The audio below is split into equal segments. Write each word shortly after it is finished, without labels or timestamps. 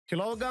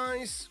Hello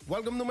guys,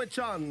 welcome to my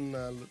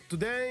channel.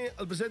 Today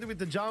I'll present you with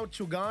the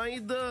Jiaoqiu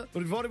guide. But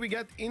before we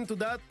get into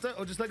that,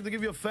 I'd just like to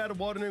give you a fair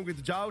warning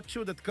with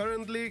Jiaoqiu that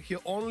currently he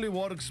only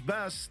works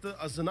best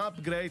as an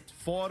upgrade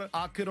for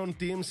Acheron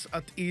teams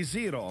at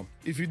E0.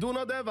 If you do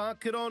not have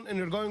Acheron and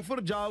you're going for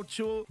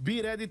Jiaoqiu,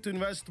 be ready to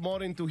invest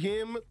more into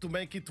him to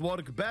make it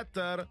work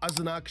better as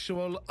an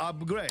actual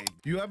upgrade.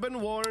 You have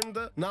been warned.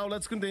 Now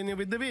let's continue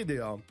with the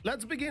video.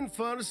 Let's begin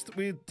first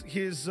with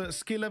his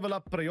skill level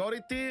up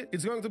priority.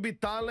 It's going to be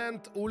talent,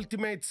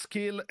 ultimate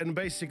skill and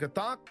basic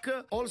attack.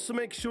 Also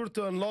make sure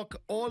to unlock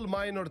all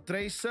minor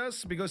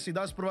traces because he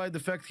does provide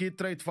effect,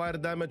 hit rate, fire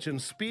damage and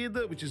speed,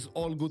 which is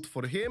all good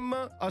for him.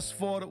 As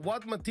for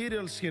what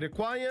materials he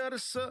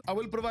requires, I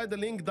will provide a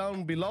link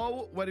down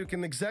below where you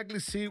can exactly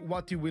see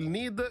what you will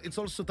need. It's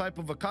also type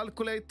of a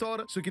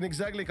calculator, so you can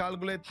exactly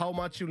calculate how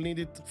much you'll need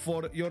it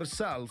for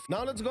yourself.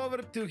 Now let's go over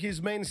to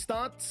his main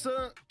stats.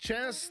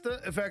 Chest,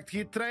 effect,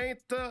 hit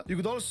rate. You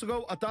could also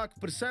go attack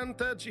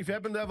percentage if you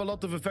happen to have a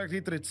lot of effect,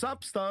 hit rate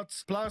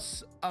substats,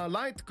 plus a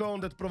light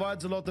cone that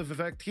provides a lot of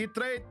effect hit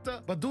rate.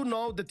 But do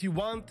know that you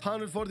want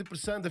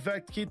 140%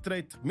 effect hit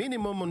rate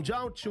minimum on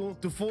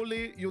Jiaoqiu to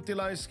fully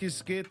utilize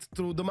his kit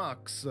to the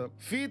max.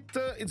 Feet,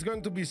 it's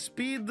going to be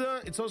speed.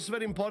 It's also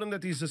very important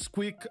that he's as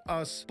quick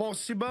as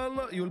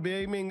possible. You'll be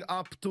aiming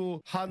up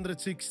to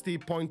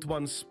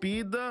 160.1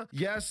 speed.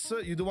 Yes,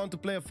 you do want to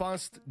play a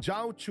fast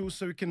Jiaoqiu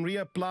so you can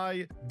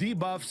reapply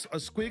debuffs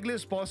as quickly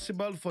as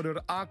possible for your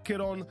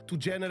Acheron to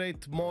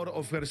generate more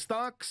of her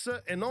stacks,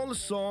 and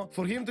also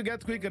for him to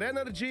get quicker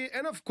energy,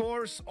 and of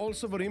course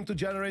also for him to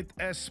generate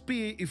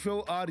SP if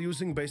you are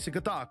using basic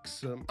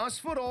attacks. As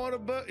for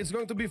orb, it's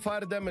going to be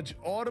fire damage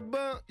orb.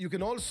 You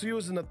can also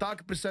use an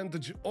attack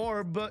percentage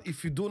orb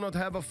if you do not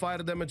have a fire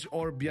damage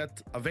orb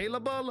yet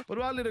available, but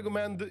I highly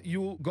recommend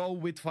you go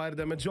with fire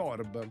damage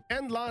orb.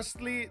 And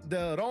lastly,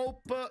 the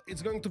rope,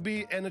 it's going to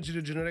be energy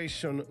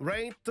regeneration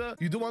rate.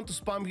 You do want to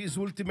spam his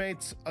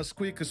ultimates as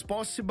quick as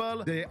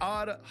possible. They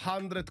are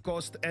 100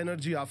 cost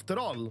energy after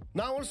all.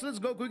 Now also let's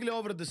go quickly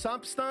over the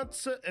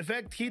substats.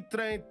 Effect hit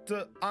rate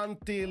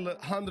until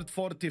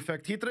 140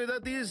 effect hit rate,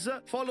 that is,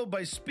 followed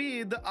by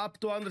speed up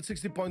to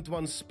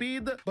 160.1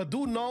 speed. But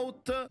do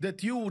note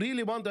that you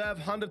really want to have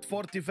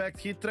 140 effect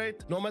hit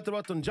rate no matter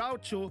what on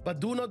Jiaoqiu, but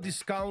do not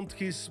discount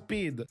his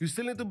speed. You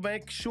still need to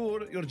make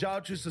sure your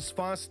Jiaoqiu is as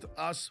fast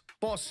as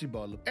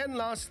possible. And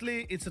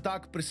lastly, it's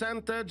attack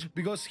percentage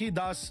because he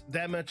does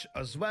damage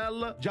as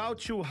well.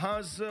 Jiaoqiu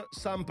has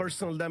some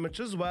personal damage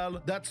as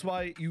well. That's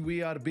why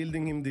we are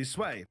building him this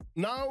way.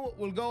 Now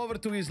we'll go over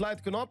to his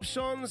lightcon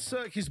options.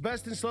 His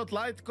best in slot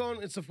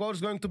lightcon, it's of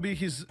course going to be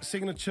his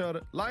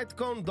signature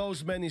lightcon,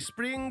 those many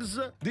springs.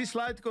 This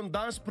lightcon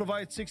does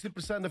provide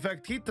 60%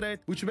 effect hit rate,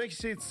 which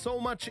makes it so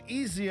much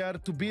easier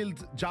to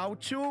build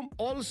Jiaoqiu.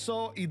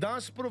 Also, it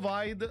does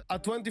provide a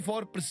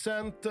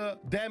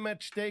 24%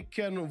 damage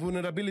taken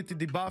vulnerability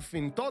debuff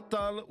in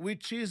total,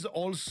 which is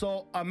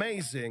also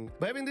amazing.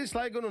 By having this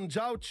lightcon on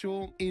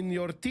Jiaoqiu in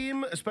your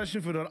team,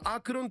 especially for your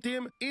Acheron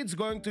team, it's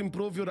going to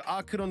improve your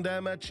Acheron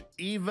damage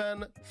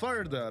even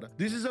further.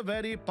 This is a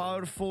very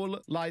powerful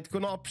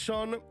lightcon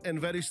option and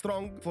very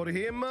strong for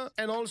him.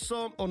 And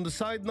also, on the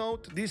side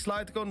note, this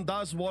lightcon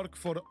does work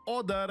for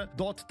other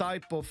dot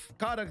type of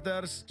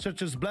characters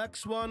such as Black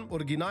Swan or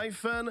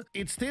Ginaifen.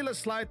 It's still a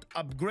slight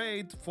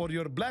upgrade for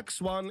your Black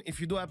Swan if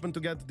you do happen to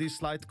get this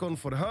lightcon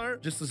for her,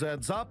 just as a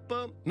heads up.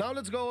 Now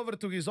let's go over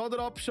to his other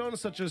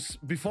options, such as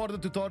before the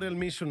tutorial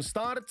mission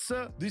starts.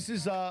 This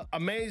is an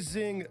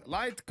amazing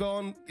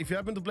lightcon. If you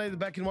happen to play it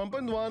back in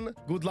 1.1,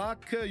 good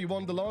luck. You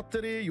won the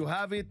lottery, you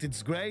have it,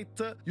 it's great.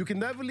 You can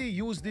definitely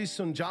use this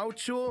on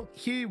Jiaoqiu.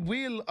 He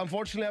will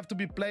unfortunately have to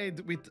be played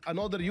with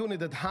another unit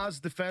that has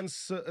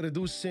defense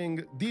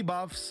reducing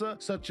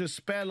debuffs such as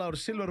Spell or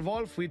Silver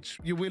Wolf, which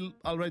you will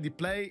already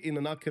play in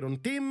an Acheron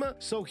team,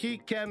 so he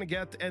can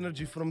get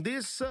energy from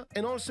this.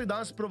 And also it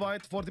does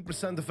provide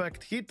 40%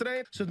 effect hit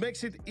rate, so it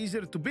makes it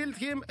easier to build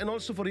him and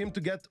also for him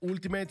to get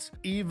ultimates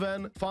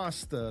even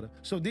faster.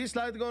 So this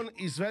lightgun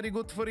is very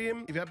good for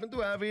him. If you happen to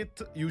have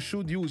it, you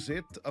should use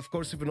it. Of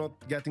course, if you're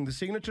not getting the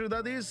signature,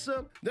 that is.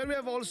 Then we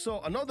have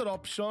also another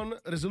option,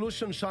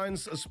 Resolution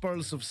Shines as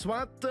Pearls of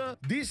Sweat.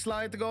 This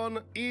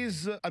lightgun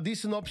is a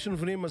decent option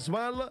for him as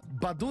well,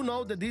 but do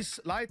know that this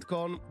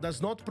lightgun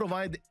does not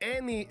provide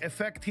any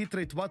effect hit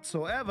rate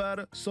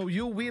whatsoever, so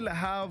you will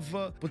have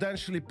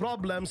potentially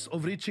problems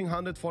of reaching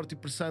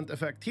 140%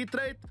 effect hit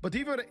rate. But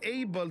if you're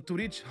able to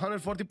reach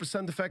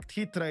 140% effect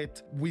hit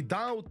rate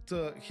without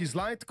his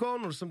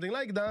lightgun or something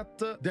like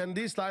that, then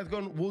this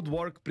lightgun would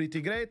work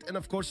pretty great. And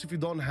of course, if you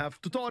don't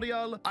have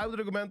tutorial, I would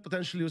recommend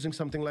potentially using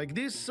something like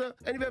this.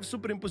 And if you have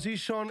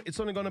superimposition, it's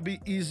only going to be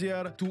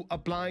easier to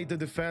apply the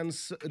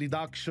defense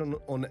reduction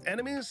on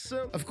enemies.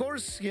 Of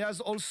course, he has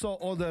also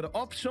other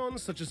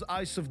options such as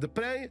Eyes of the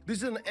Prey. This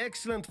is an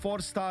excellent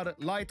 4-star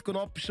lightcon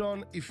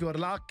option if you are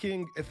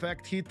lacking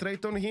effect hit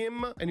rate on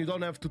him and you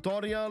don't have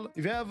tutorial.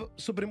 If you have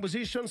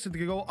superimpositions, it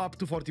can go up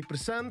to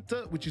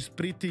 40%, which is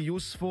pretty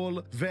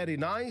useful, very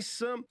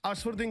nice.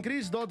 As for the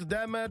increased dot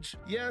damage,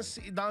 yes,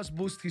 it does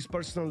boost his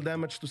personal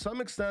damage to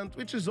some extent, 30%,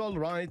 which is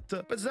alright.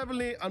 But it's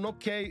definitely an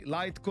okay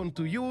Lightcon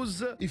to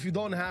use if you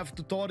don't have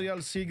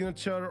tutorial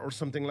signature or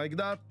something like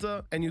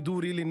that, and you do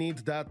really need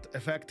that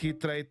effect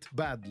hit rate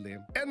badly.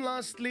 And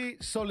lastly,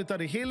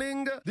 solitary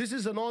healing. This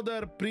is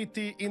another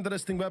pretty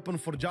interesting weapon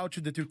for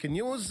Jiaoqiu that you can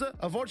use.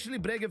 Unfortunately,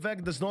 break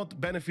effect does not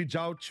benefit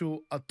Jiaoqiu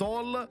at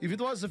all. If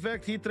it was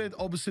effect hit rate,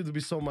 obviously it would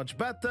be so much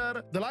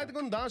better. The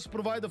Lightcon does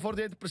provide a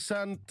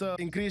 48%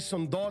 increase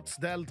on dots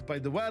dealt by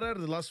the wearer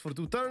that lasts for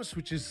 2 turns,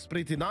 which is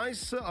pretty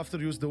nice after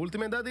you use the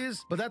ultimate, that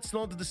is. But that's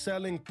not the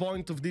selling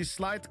point of this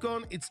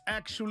Lightcon. It's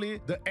actually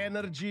the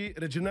energy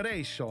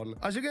regeneration.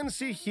 As you can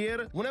see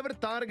here, whenever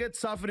target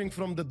suffering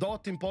from the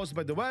dot imposed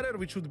by the wearer,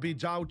 which would be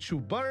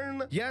Jiaoqiu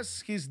burn,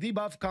 yes, his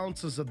debuff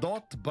counts as a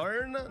dot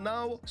burn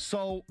now,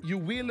 so you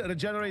will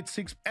regenerate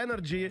 6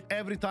 energy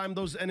every time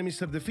those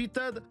enemies are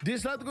defeated.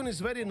 This Lightcon is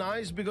very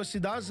nice because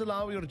it does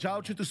allow your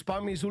Jiaoqiu to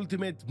spam his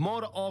ultimate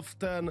more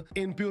often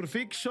in Pure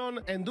Fiction,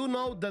 and do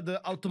note that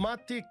the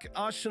automatic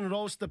Ashen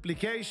Roast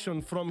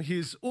application from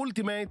his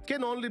ultimate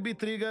can only be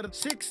triggered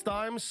 6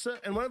 times,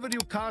 and whenever you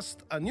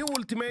cast a new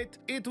ultimate,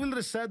 it will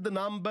reset the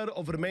number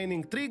of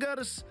remaining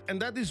triggers,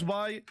 and that is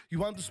why you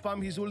want to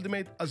spam his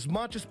ultimate as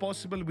much as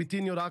possible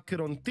within your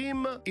Acheron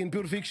team, in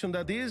Pure Fiction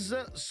that is,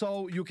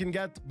 so you can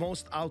get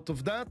most out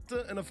of that,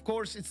 and of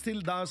course it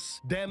still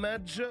does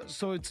damage,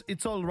 so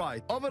it's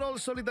alright. Overall,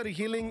 solitary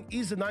healing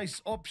is a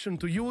nice option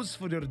to use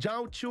for your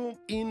Jiaoqiu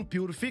in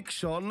Pure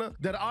Fiction.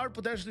 There are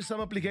potentially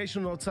some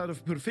applications outside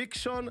of Pure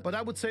Fiction, but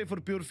I would say for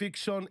Pure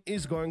Fiction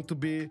is going to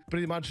be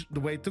pretty much the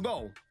way to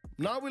go.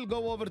 Now we'll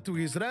go over to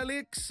his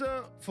relics.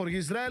 For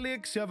his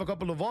relics, you have a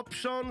couple of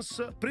options.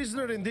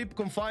 Prisoner in Deep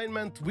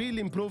Confinement will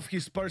improve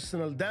his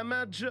personal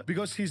damage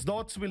because his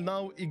dots will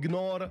now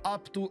ignore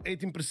up to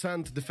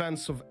 18%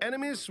 defense of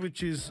enemies,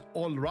 which is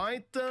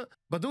alright.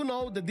 But do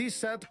know that this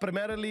set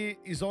primarily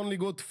is only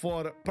good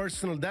for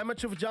personal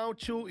damage of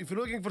Jiaoqiu. If you're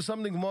looking for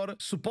something more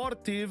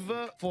supportive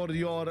for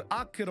your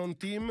Acheron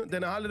team,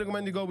 then I highly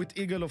recommend you go with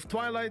Eagle of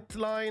Twilight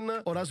line,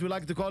 or as we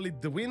like to call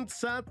it, the Wind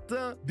set.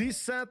 This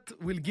set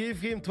will give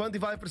him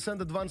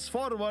 25% advance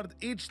forward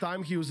each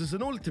time he uses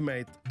an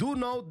ultimate. Do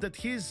note that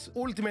his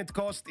ultimate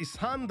cost is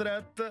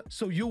 100,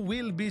 so you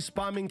will be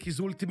spamming his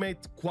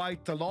ultimate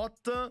quite a lot,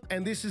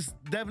 and this is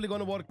definitely going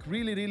to work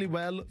really, really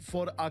well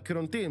for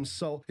Acheron teams.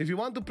 So if you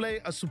want to play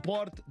a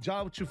support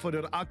Jiaoqiu for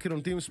your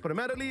Acheron teams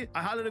primarily,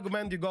 I highly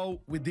recommend you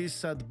go with this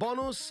set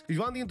bonus. If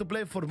you want him to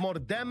play for more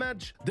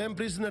damage, then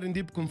Prisoner in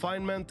Deep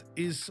Confinement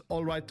is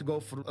alright to go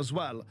for as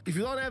well. If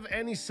you don't have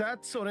any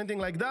sets or anything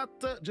like that,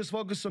 just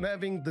focus on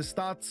having the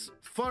stats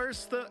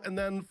first and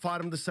then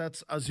farm the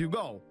sets as you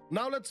go.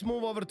 Now let's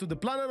move over to the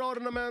planner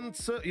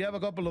ornaments. You have a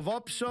couple of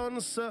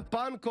options.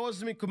 Pan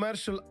Cosmic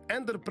Commercial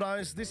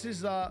Enterprise. This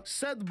is a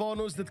set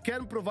bonus that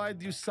can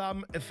provide you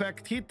some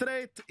effect hit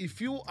rate. If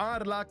you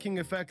are lacking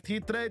effect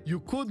hit rate, you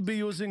could be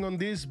using on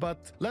this,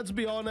 but let's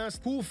be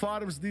honest, who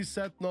farms this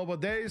set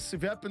nowadays?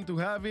 If you happen to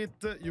have it,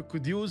 you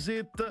could use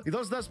it. It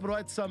also does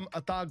provide some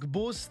attack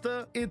boost.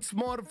 It's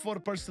more for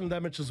personal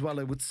damage as well,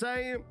 I would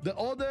say. The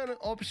other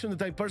option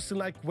that I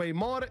personally like way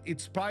more,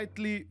 it's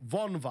sprightly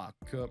Vonvak.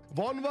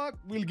 Vonvak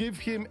will give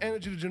him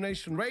energy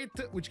regeneration rate,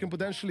 which can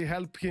potentially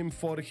help him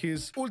for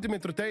his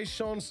ultimate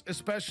rotations,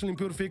 especially in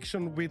Pure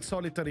Fiction with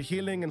solitary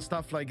healing and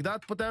stuff like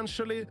that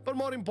potentially. But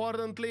more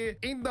importantly,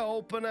 in the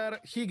opener,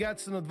 he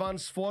gets an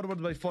advance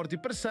forward by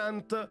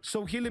 40%,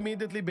 so he'll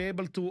immediately be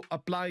able to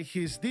apply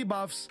his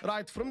debuffs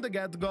right from the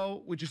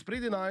get-go, which is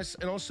pretty nice,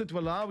 and also it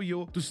will allow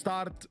you to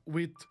start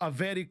with a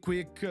very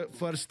quick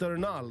first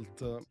turn alt.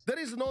 There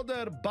is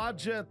another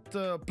budget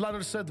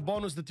planner set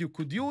bonus that you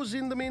could use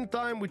in the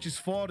meantime, which is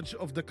Forge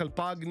of the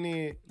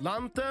Kalpagni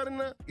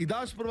Lantern. It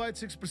does provide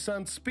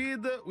 6% speed,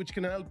 which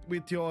can help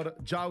with your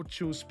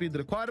Jiaoqiu speed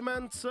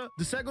requirements.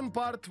 The second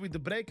part with the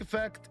break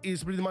effect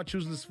is pretty much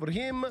useless for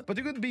him, but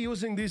you could be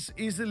using this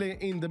easily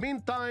in the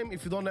meantime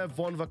if you don't have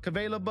Vonvak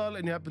available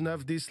and you happen to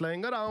have this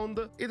laying around.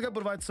 It can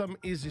provide some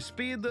easy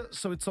speed,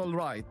 so it's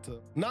alright.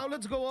 Now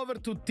let's go over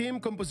to team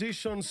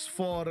compositions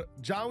for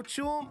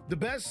Jiaoqiu. The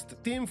best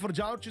team for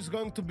Jiaoqiu is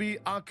going to be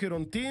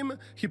Acheron team.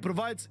 He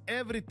provides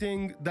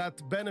everything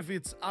that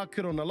benefits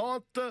Acheron a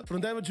lot,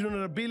 from damage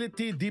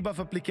vulnerability, debuff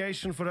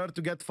application for her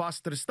to get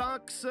faster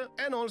stacks,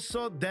 and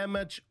also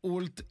damage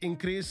ult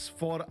increase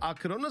for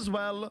Acheron as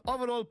well.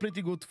 Overall,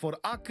 pretty good for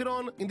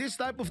Acheron. In this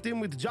type of team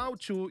with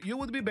Jiaoqiu, you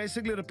would be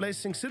basically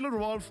replacing Silver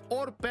Wolf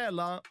or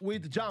Pela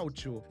with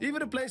Jiaoqiu. If you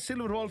replace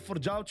Silver Wolf for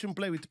Jiaoqiu and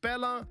play with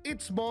Pela,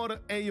 it's more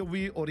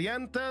AoE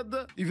oriented.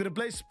 If you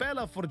replace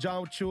Pela for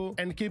Jiaoqiu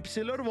and keep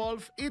Silver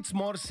Wolf, it's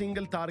more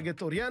single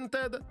target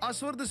oriented. As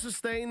for the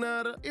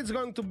sustainer, it's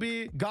going to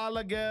be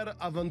Gallagher,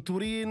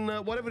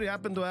 Aventurine, whatever you happen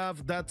happen to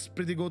have, that's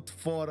pretty good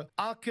for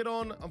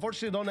Acheron.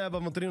 Unfortunately, I don't have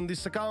Aventurine on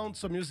this account,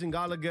 so I'm using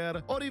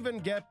Gallagher or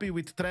even Gappy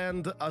with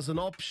Trend as an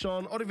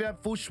option. Or if you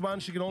have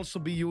Fushman, you can also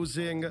be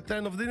using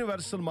Trend of the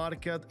Universal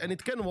Market, and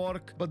it can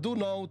work. But do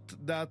note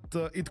that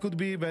it could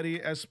be very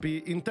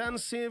SP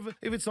intensive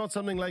if it's not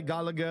something like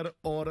Gallagher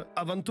or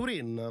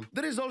Aventurine.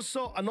 There is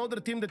also another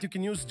team that you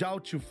can use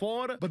Jiaoqiu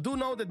for, but do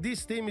know that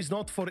this team is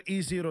not for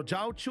E0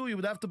 Jiaoqiu. You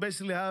would have to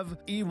basically have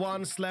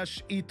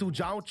E1/E2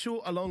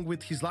 Jiaoqiu along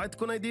with his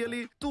Litecoin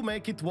ideally to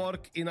make it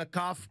work in a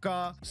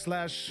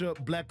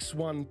Kafka/Black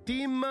Swan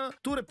team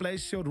to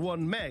replace your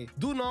Ruan Mei.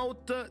 Do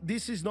note,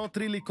 this is not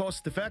really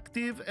cost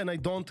effective and I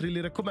don't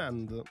really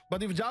recommend.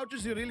 But if Jiaoqiu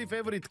is your really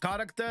favorite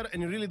character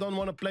and you really don't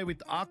want to play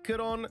with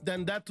Acheron,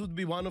 then that would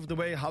be one of the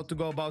way how to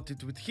go about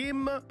it with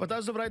him. But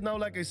as of right now,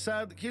 like I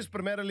said, he's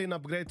primarily an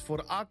upgrade for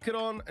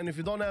Acheron, and if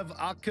you don't have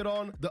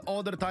Acheron, the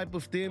other type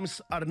of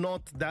teams are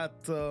not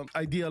that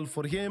ideal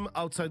for him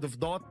outside of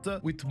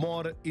Dot with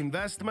more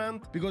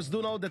investment, because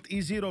do know that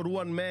E0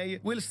 Ruan Mei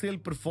will still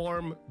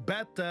perform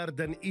better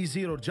than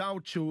E0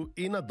 Jiaoqiu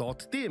in a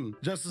Dot team,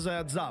 just as a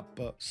heads up.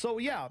 So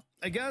yeah,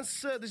 I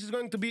guess this is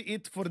going to be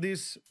it for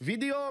this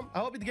video. I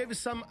hope it gave you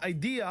some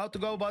idea how to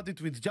go about it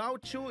with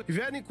Jiaoqiu. If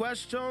you have any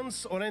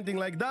questions or anything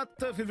like that,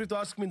 feel free to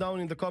ask me down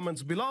in the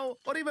comments below.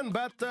 Or even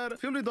better,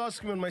 feel free to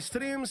ask me on my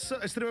streams.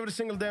 I stream every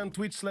single day on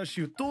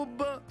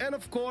Twitch/YouTube. And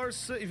of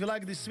course, if you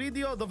like this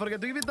video, don't forget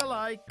to give it a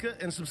like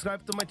and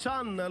subscribe to my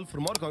channel for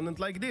more content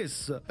like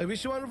this. I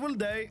wish you a wonderful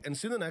day and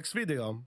see you in the next video.